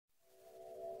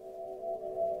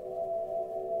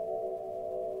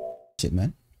Shit,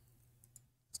 man.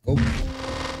 Let's go.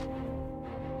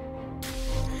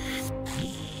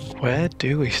 Where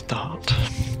do we start?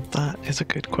 That is a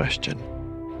good question.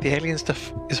 The alien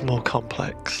stuff is more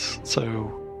complex,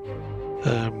 so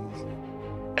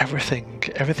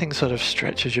everything sort of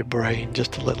stretches your brain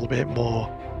just a little bit more.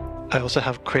 I also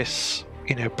have Chris,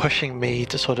 pushing me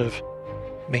to sort of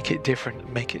make it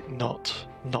different, make it not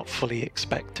fully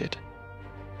expected.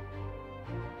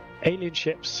 Alien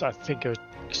ships, I think, are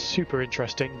super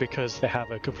interesting because they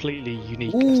have a completely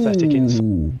unique aesthetic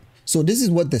inside. So this is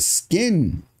what this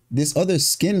other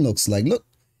skin looks like. Look,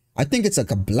 I think it's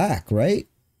like a black, right?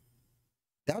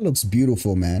 That looks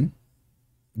beautiful, man.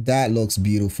 That looks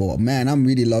beautiful, man. I'm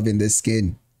really loving this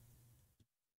skin.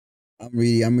 I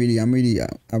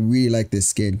really like this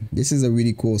skin. This is a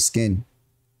really cool skin.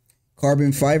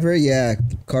 Carbon fiber, yeah,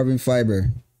 carbon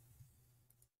fiber.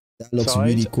 That looks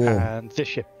really cool. And this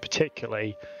ship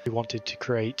particularly, we wanted to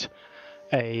create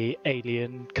a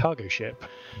alien cargo ship.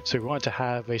 So we wanted to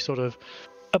have a sort of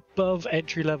above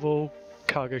entry level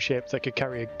cargo ship that could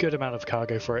carry a good amount of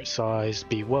cargo for its size,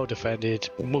 be well defended,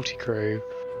 multi-crew.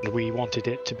 We wanted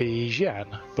it to be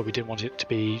Xi'an, but we didn't want it to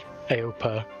be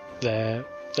AOPA, their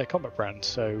combat brand.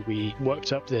 So we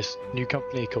worked up this new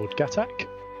company called Gatak,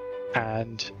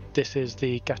 and this is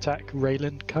the Gatak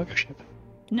Raylan cargo ship.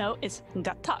 No, it's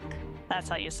Gatak. That's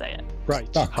how you say it. Right,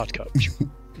 hard cut.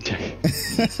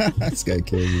 This guy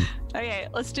kills me. Okay,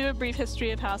 let's do a brief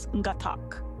history of House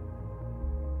Gatak.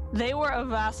 They were a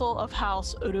vassal of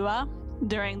House Urua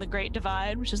during the Great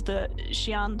Divide, which is the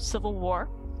Xi'an Civil War.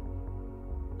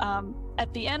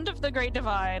 At the end of the Great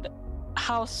Divide,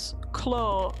 House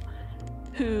Klo,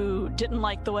 who didn't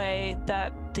like the way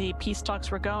that the peace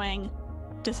talks were going,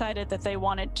 decided that they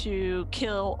wanted to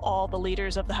kill all the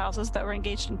leaders of the houses that were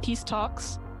engaged in peace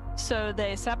talks. So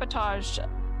they sabotaged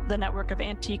the network of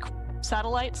antique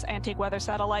weather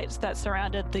satellites that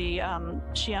surrounded the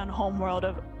Xi'an homeworld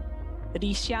of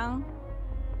Rixiang,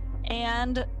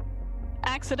 and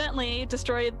accidentally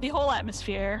destroyed the whole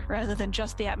atmosphere rather than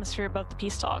just the atmosphere above the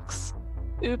peace talks.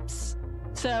 Oops.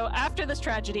 So after this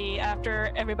tragedy,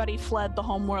 after everybody fled the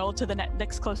homeworld to the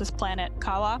next closest planet,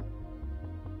 Kawa,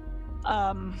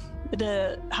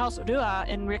 the House Urua,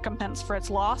 in recompense for its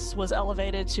loss, was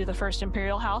elevated to the first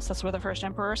imperial house. That's where the first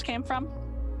emperors came from.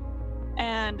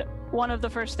 And one of the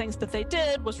first things that they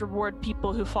did was reward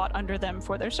people who fought under them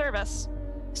for their service.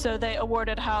 So they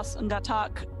awarded House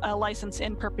Gatak a license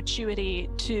in perpetuity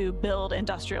to build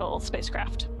industrial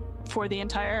spacecraft for the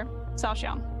entire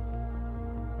South-Xian.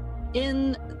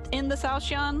 In the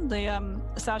South-Xian, the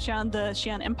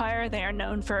Xi'an Empire, they are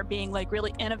known for being like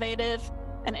really innovative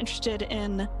and interested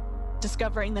in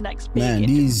discovering the next big. Man,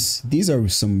 these are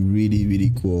some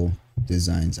really cool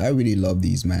designs. I really love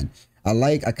these, man.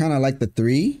 I kind of like the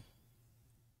three.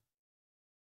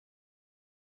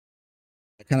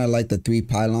 I kind of like the 3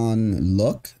 pylon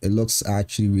look. It looks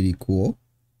actually really cool.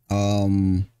 I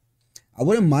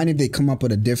wouldn't mind if they come up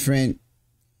with a different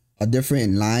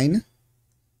line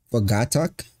for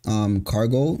Gatak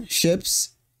cargo ships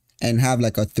and have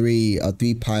like a 3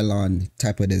 pylon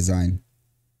type of design.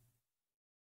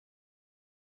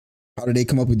 How did they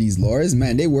come up with these lores?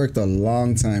 Man, they worked a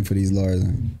long time for these lores.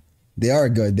 They are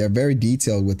good. They're very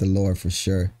detailed with the lore for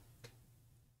sure.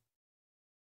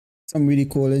 Some really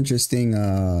cool, interesting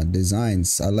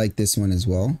designs. I like this one as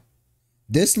well.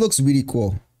 This looks really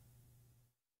cool.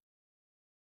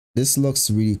 This looks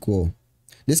really cool.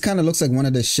 This kind of looks like one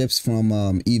of the ships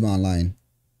from EVE Online.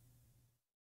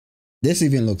 This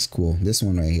even looks cool. This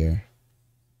one right here.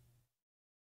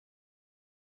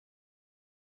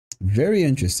 Very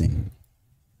interesting.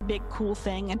 Big cool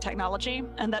thing in technology,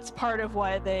 and that's part of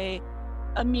why they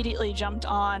immediately jumped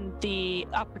on the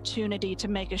opportunity to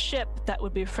make a ship that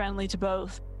would be friendly to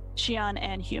both Xi'an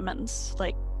and humans.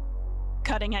 Like,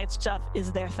 cutting edge stuff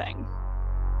is their thing.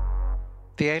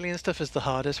 The alien stuff is the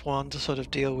hardest one to sort of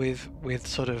deal with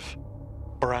sort of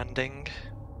branding.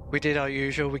 We did our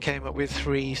usual. We came up with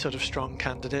 3 sort of strong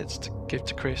candidates to give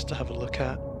to Chris to have a look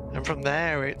at. And from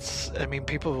there, I mean,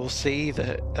 people will see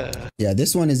that... yeah,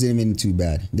 this one isn't even too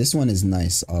bad. This one is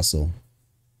nice also.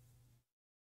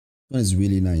 This one is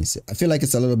really nice. I feel like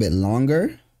it's a little bit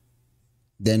longer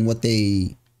than what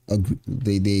the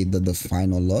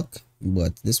final look,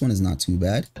 but this one is not too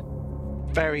bad.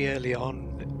 Very early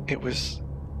on, it was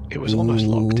almost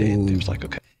locked in. It was like,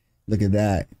 okay. Look at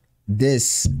that.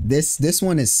 This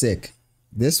one is sick.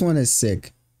 This one is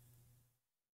sick.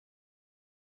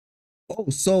 Oh,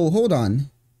 so hold on.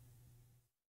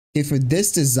 Okay, for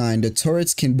this design, the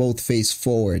turrets can both face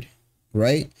forward,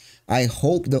 right? I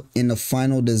hope that in the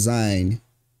final design,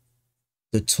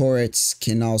 the turrets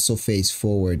can also face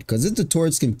forward. Because if the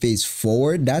turrets can face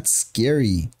forward, that's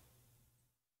scary.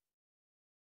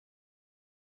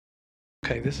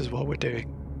 Okay, this is what we're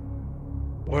doing.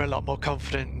 We're a lot more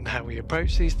confident in how we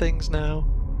approach these things now.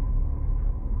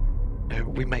 You know,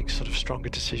 we make sort of stronger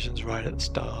decisions right at the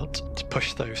start to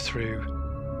push those through.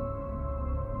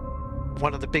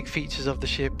 One of the big features of the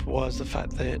ship was the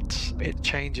fact that it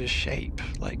changes shape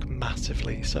like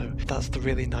massively, so that's the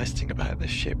really nice thing about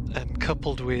this ship. And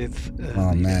coupled with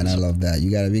oh man, I love that.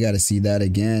 We gotta see that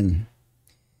again.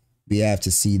 We have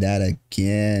to see that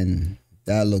again.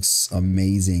 That looks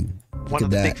amazing. One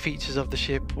of the big features of the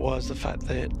ship was the fact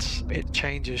that it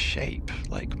changes shape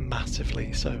like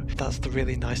massively, so that's the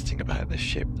really nice thing about this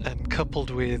ship. And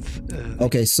coupled with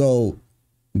okay, so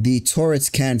the turrets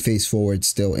can face forward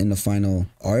still in the final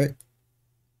art,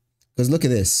 because look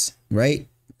at this, right?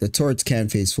 The turrets can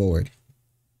face forward.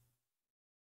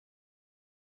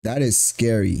 That is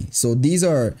scary. So these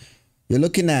are, you're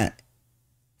looking at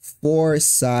 4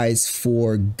 size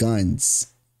 4 guns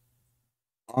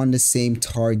on the same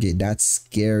target. That's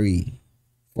scary.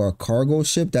 For a cargo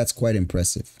ship, that's quite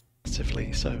impressive.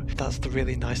 So that's the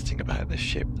really nice thing about this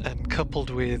ship. And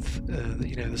coupled with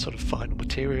you know, the sort of final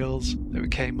materials that we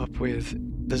came up with,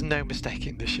 there's no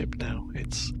mistaking the ship now.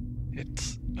 It's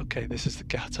okay, this is the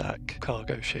Gattac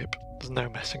cargo ship. There's no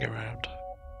messing around.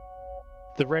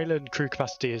 The Raylan crew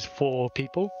capacity is 4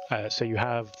 people. So you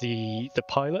have the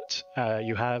pilot,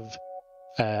 you have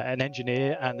an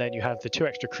engineer, and then you have the 2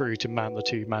 extra crew to man the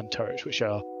 2-man turrets, which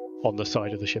are on the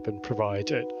side of the ship and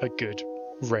provide a good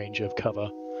range of cover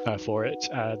for it.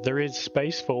 There is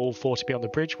space for all 4 to be on the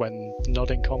bridge when not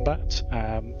in combat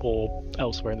or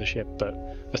elsewhere in the ship, but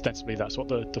ostensibly that's what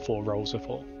the 4 roles are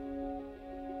for.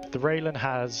 The Raylan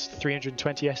has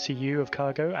 320 SCU of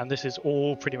cargo, and this is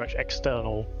all pretty much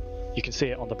external. You can see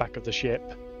it on the back of the ship.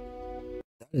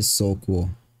 That is so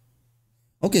cool.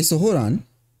 Okay, so hold on.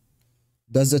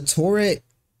 Does the turret...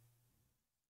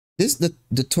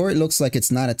 The turret looks like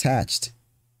it's not attached.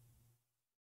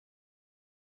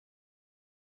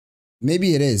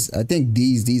 Maybe it is. I think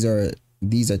these are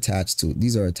attached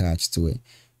to it.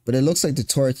 But it looks like the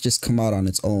turret just come out on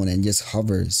its own and just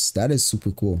hovers. That is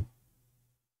super cool.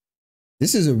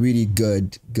 This is a really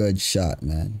good shot,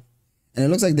 man. And it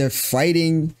looks like they're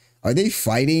fighting. Are they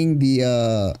fighting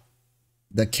the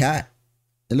cat?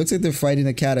 It looks like they're fighting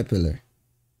the caterpillar.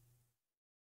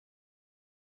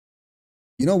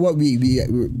 You know what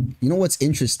you know what's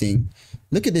interesting?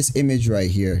 Look at this image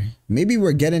right here. Maybe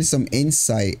we're getting some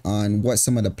insight on what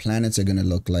some of the planets are gonna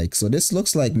look like. So this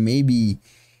looks like maybe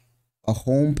a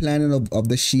home planet of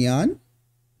the Xi'an.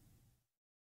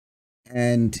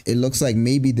 And it looks like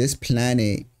maybe this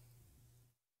planet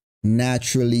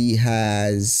naturally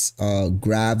has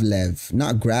gravlev,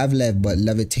 not gravlev, but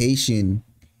levitation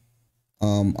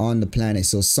on the planet.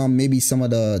 So maybe some of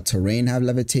the terrain have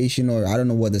levitation, or I don't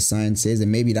know what the science is,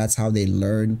 and maybe that's how they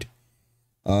learned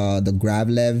the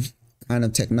gravlev kind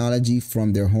of technology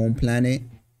from their home planet.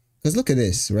 Because look at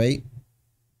this, right?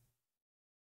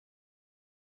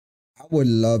 I would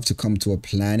love to come to a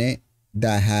planet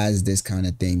that has this kind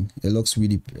of thing. It looks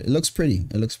pretty. It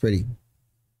looks pretty.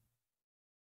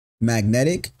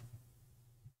 Magnetic.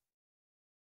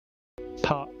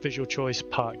 Part visual choice,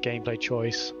 part gameplay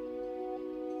choice.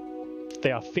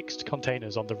 They are fixed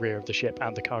containers on the rear of the ship,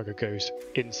 and the cargo goes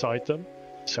inside them.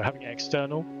 So having it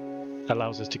external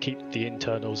allows us to keep the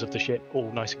internals of the ship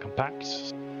all nice and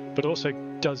compact, but also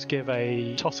does give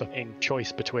a toss-up in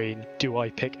choice between, do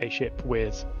I pick a ship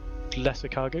with lesser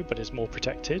cargo but is more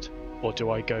protected, or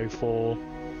do I go for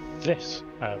this,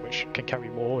 which can carry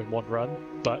more in one run,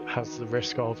 but has the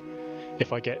risk of,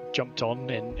 if I get jumped on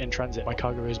in transit, my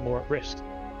cargo is more at risk.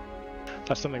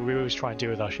 That's something we always try and do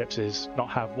with our ships, is not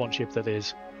have one ship that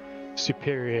is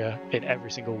superior in every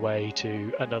single way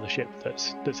to another ship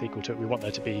that's equal to it. We want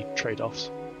there to be trade-offs.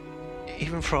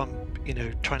 Even from, you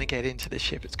know, trying to get into this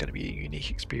ship, it's going to be a unique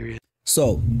experience.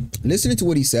 So, listening to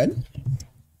what he said,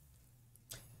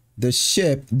 the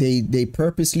ship, they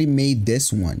purposely made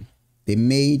this one. They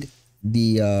made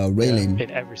the railing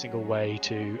in every single way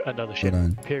to another ship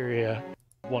superior.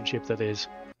 One ship that is.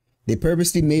 They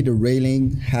purposely made the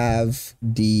railing have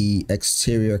the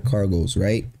exterior cargoes,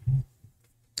 right?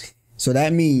 So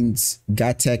that means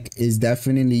Gattac is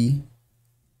definitely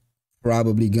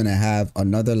probably gonna have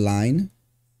another line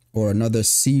or another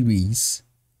series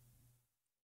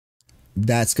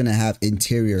that's gonna have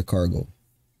interior cargo.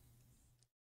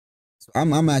 So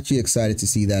I'm actually excited to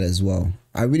see that as well.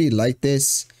 I really like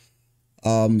this.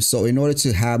 So in order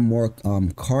to have more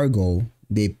cargo,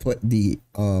 they put the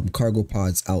cargo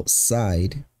pods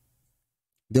outside,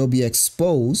 they'll be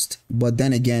exposed. But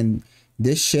then again,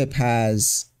 this ship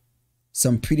has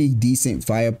some pretty decent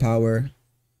firepower.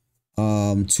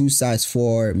 2 size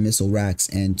 4 missile racks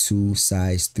and 2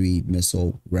 size 3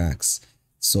 missile racks.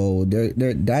 So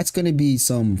that's gonna be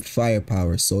some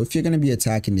firepower. So if you're gonna be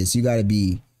attacking this, you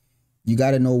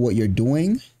gotta know what you're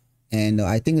doing, and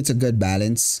I think it's a good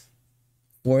balance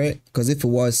for it. Because if it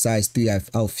was size 3,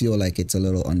 I'll feel like it's a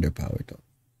little underpowered though.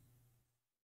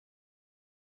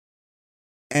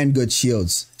 And good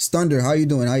shields. Stunder, how you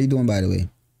doing? How you doing, by the way?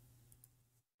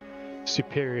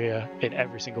 Superior in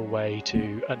every single way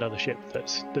to another ship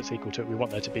that's equal to it. We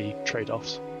want there to be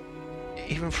trade-offs.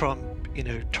 Even from, you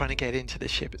know, trying to get into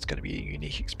this ship, it's going to be a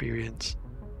unique experience.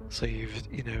 So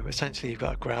essentially you've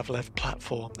got a Gravlev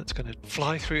platform that's going to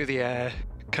fly through the air,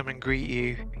 come and greet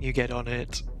you. You get on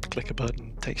it, click a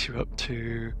button, takes you up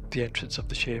to the entrance of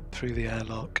the ship through the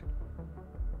airlock.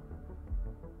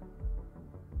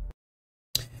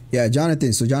 Yeah,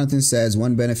 Jonathan. So Jonathan says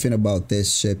one benefit about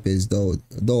this ship is though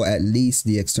at least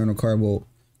the external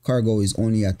cargo is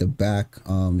only at the back,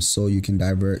 so you can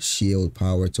divert shield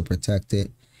power to protect it.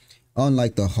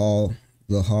 Unlike the hull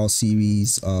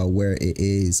series, where it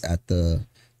is at the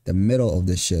middle of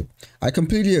the ship. I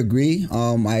completely agree.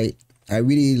 I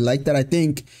really like that. I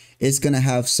think it's gonna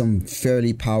have some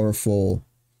fairly powerful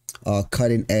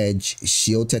cutting edge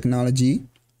shield technology.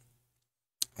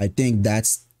 I think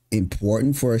that's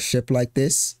important for a ship like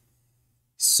this.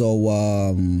 So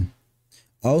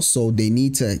also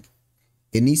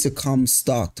it needs to come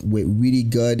stocked with really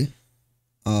good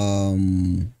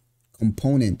components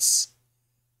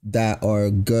that are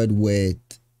good with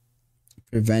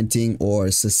preventing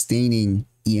or sustaining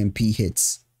EMP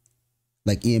hits,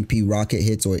 like EMP rocket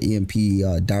hits or EMP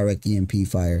direct EMP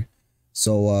fire.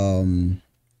 So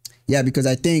yeah, because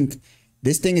I think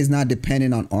this thing is not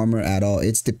dependent on armor at all.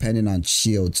 It's dependent on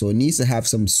shield. So it needs to have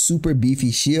some super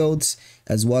beefy shields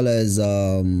as well as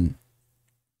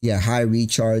yeah, high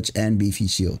recharge and beefy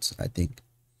shields, I think.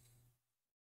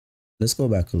 Let's go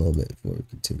back a little bit before we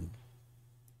continue.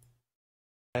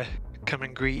 Come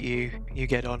and greet you. You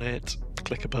get on it,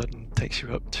 click a button, takes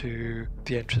you up to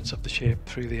the entrance of the ship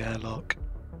through the airlock.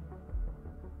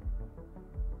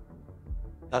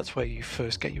 That's where you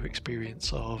first get your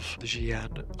experience of the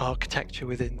Xi'an architecture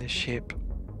within this ship.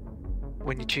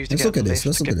 When you choose to get on the lift,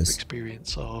 to get your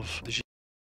experience of the Xi'an.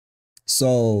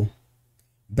 So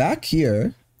back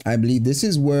here, I believe this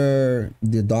is where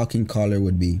the docking collar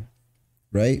would be,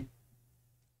 right?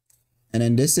 And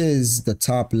then this is the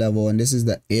top level, and this is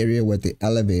the area where the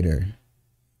elevator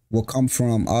will come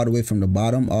from, all the way from the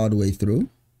bottom all the way through.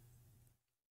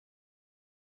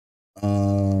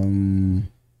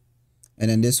 And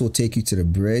then this will take you to the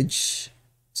bridge.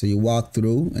 So you walk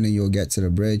through and then you'll get to the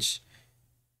bridge.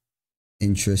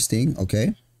 Interesting.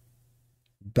 Okay.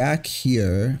 Back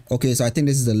here. Okay, so I think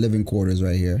this is the living quarters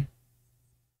right here.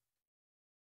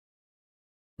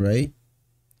 Right?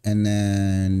 And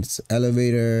then it's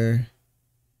elevator.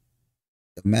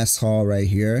 The mess hall right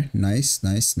here. Nice,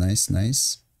 nice, nice,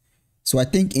 nice. So I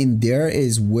think in there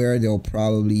is where they'll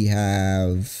probably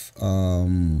have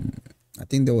I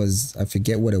think there was, I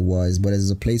forget what it was, but it's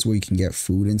a place where you can get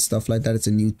food and stuff like that.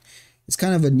 It's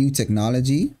kind of a new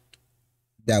technology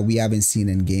that we haven't seen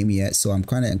in game yet. So I'm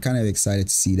kind of excited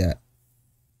to see that.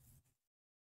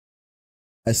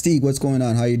 Steve, what's going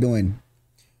on? How you doing?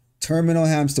 Terminal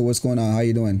Hamster, what's going on? How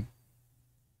you doing?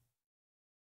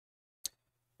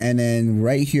 And then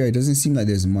right here, it doesn't seem like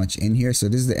there's much in here. So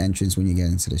this is the entrance when you get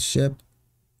into the ship.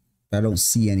 I don't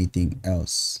see anything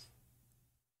else.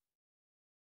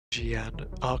 Xi'an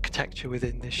architecture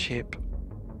within this ship.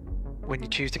 When you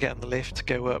choose to get on the lift to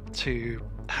go up to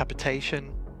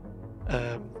habitation,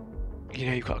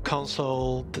 you've got a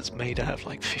console that's made out of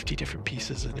like 50 different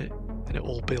pieces in it, and it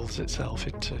all builds itself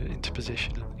into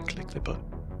position, and you click the button,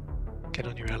 get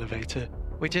on your elevator,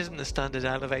 which isn't the standard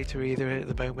elevator either. At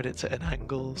the moment it's at an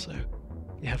angle, so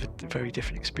you have a very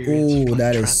different experience. Oh,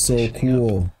 that is so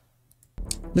cool.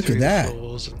 Look at that.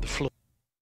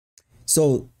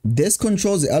 So this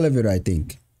controls the elevator, I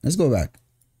think. Let's go back.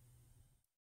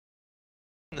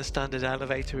 The standard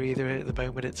elevator either. At the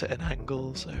moment it's at an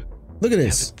angle, so look at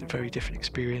this. Have a very different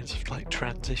experience of like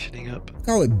transitioning up. Look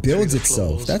how it builds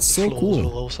itself. That's so cool.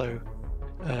 Will also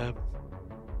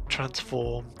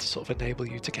transform to sort of enable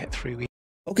you to get through.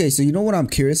 Okay, so you know what I'm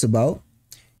curious about?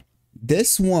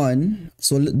 This one,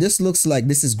 so this looks like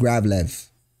this is Gravlev.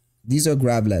 These are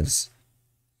Gravlevs.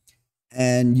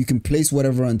 And you can place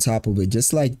whatever on top of it,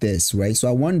 just like this, right? So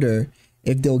I wonder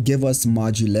if they'll give us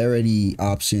modularity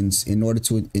options in order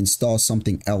to install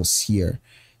something else here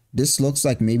This looks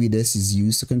like maybe this is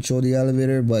used to control the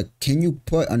elevator, but can you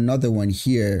put another one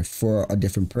here for a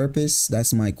different purpose?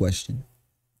 That's my question.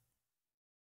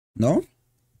 No?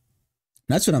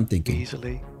 That's what I'm thinking.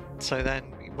 Easily. So then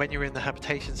when you're in the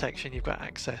habitation section, you've got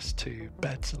access to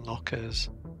beds and lockers.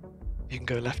 You can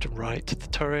go left and right to the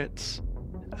turrets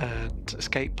and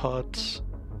escape pods.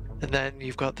 And then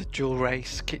you've got the dual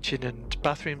race kitchen and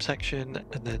bathroom section,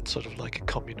 and then sort of like a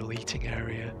communal eating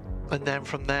area. And then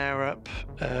from there up,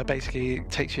 basically it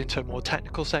takes you into a more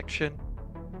technical section.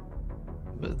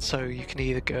 And so you can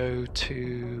either go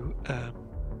to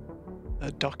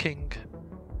a docking,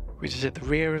 which is at the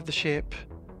rear of the ship,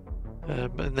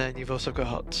 and then you've also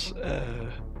got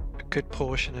a good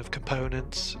portion of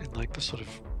components in like the sort of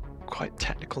quite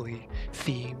technically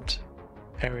themed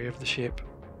area of the ship.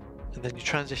 And then you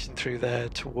transition through there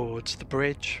towards the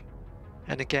bridge.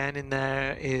 And again in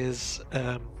there is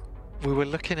we were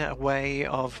looking at a way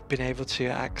of being able to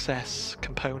access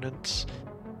components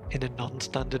in a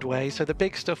non-standard way. So the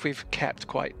big stuff we've kept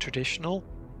quite traditional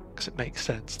because it makes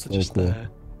sense to just there.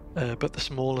 But the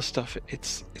smaller stuff,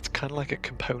 it's kind of like a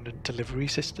component delivery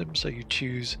system. So you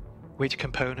choose which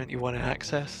component you want to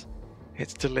access.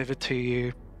 It's delivered to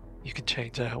you. You can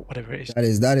change out whatever it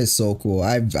is. That is so cool.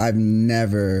 I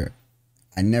never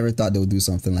thought they would do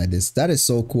something like this. That is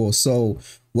so cool. So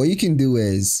what you can do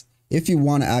is, if you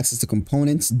want to access the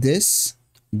components, this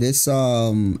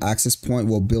access point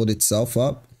will build itself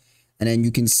up, and then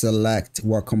you can select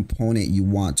what component you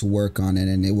want to work on, and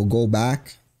then it will go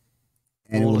back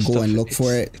and it will go and look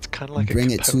for it. It's kind of like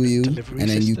bring it to you, and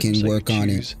then you can work on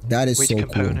it. That is so cool.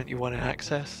 Which component you want to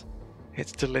access,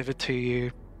 it's delivered to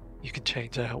you. You can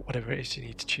change out whatever it is you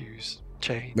need to choose.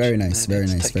 Change. Very nice. Very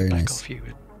nice. Very nice. Off you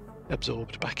and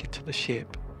absorbed back into the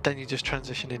ship. Then you just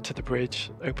transition into the bridge,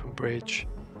 open bridge.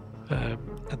 And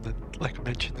then, like I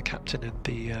mentioned, the captain and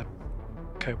the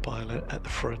co-pilot at the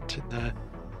front in their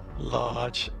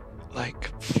large,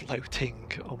 like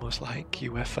floating, almost like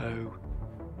UFO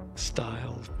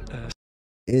style.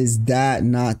 Is that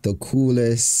not the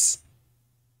coolest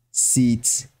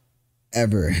seat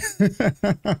ever?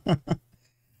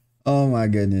 Oh my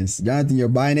goodness. Jonathan, you're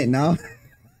buying it now?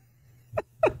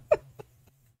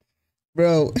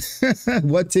 Bro,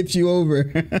 what tipped you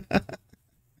over?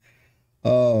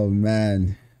 Oh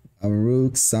man,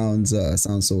 Rook sounds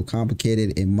so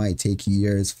complicated. It might take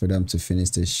years for them to finish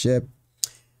this ship.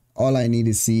 All I need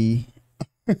to see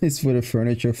is for the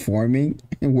furniture forming.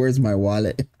 Where's my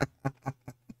wallet?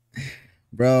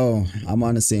 Bro, I'm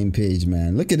on the same page,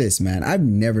 man. Look at this, man. I've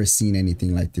never seen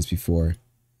anything like this before.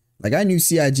 Like, I knew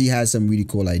CIG had some really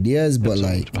cool ideas, but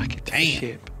like, back into the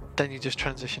ship. Then you just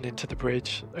transition into the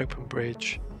bridge, open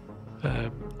bridge,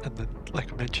 and then,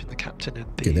 like I mentioned, the captain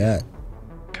and the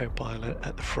co-pilot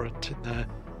at the front in their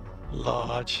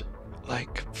large,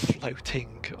 like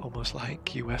floating, almost like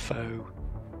UFO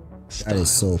style. That is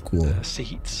so cool.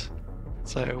 Seats.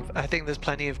 So I think there's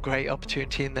plenty of great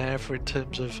opportunity in there for in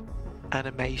terms of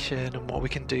animation and what we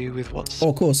can do with what's.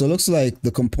 Oh, cool. So it looks like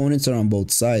the components are on both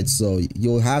sides. So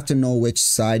you'll have to know which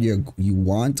side you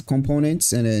want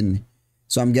components, and then.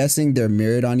 So I'm guessing they're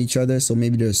mirrored on each other. So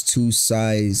maybe there's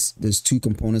two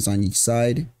components on each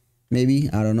side. Maybe,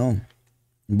 I don't know.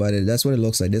 But that's what it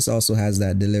looks like. This also has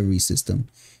that delivery system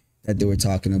that they were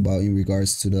talking about in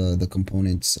regards to the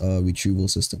components retrieval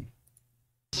system.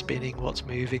 Spinning, what's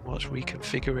moving, what's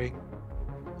reconfiguring.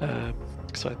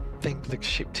 So I think the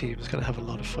ship team is going to have a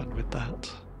lot of fun with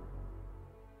that.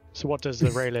 So what does the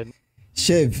Raylan...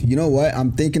 Shiv, you know what?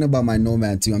 I'm thinking about my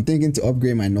Nomad too. I'm thinking to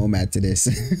upgrade my Nomad to this.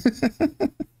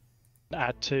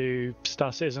 Add to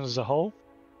Star Citizen as a whole,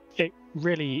 it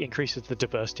really increases the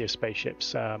diversity of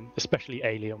spaceships, especially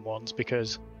alien ones,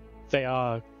 because they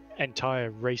are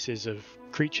entire races of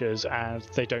creatures and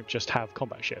they don't just have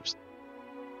combat ships.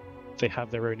 They have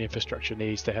their own infrastructure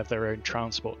needs, they have their own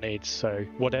transport needs, so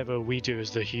whatever we do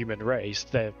as the human race,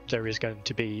 there is going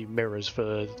to be mirrors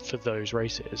for those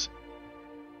races.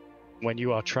 When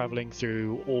you are traveling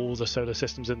through all the solar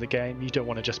systems in the game, you don't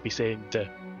want to just be seeing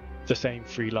the same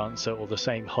freelancer or the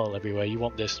same hull everywhere. You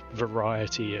want this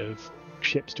variety of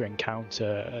ships to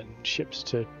encounter and ships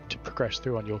to progress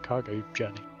through on your cargo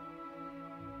journey.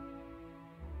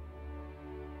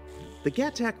 The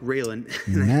Gattac Raylan.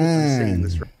 Man,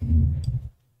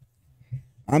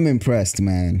 I'm impressed,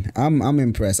 man. I'm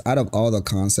impressed. Out of all the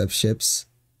concept ships,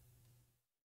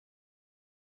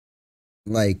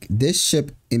 like, this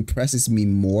ship impresses me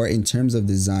more in terms of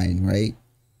design, right?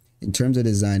 In terms of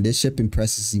design, this ship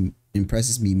impresses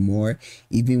me more,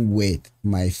 even with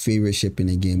my favorite ship in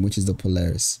the game, which is the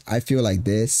Polaris. I feel like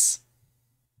this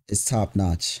is top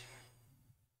notch.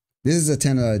 This is a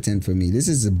 10 out of 10 for me. This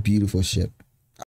is a beautiful ship.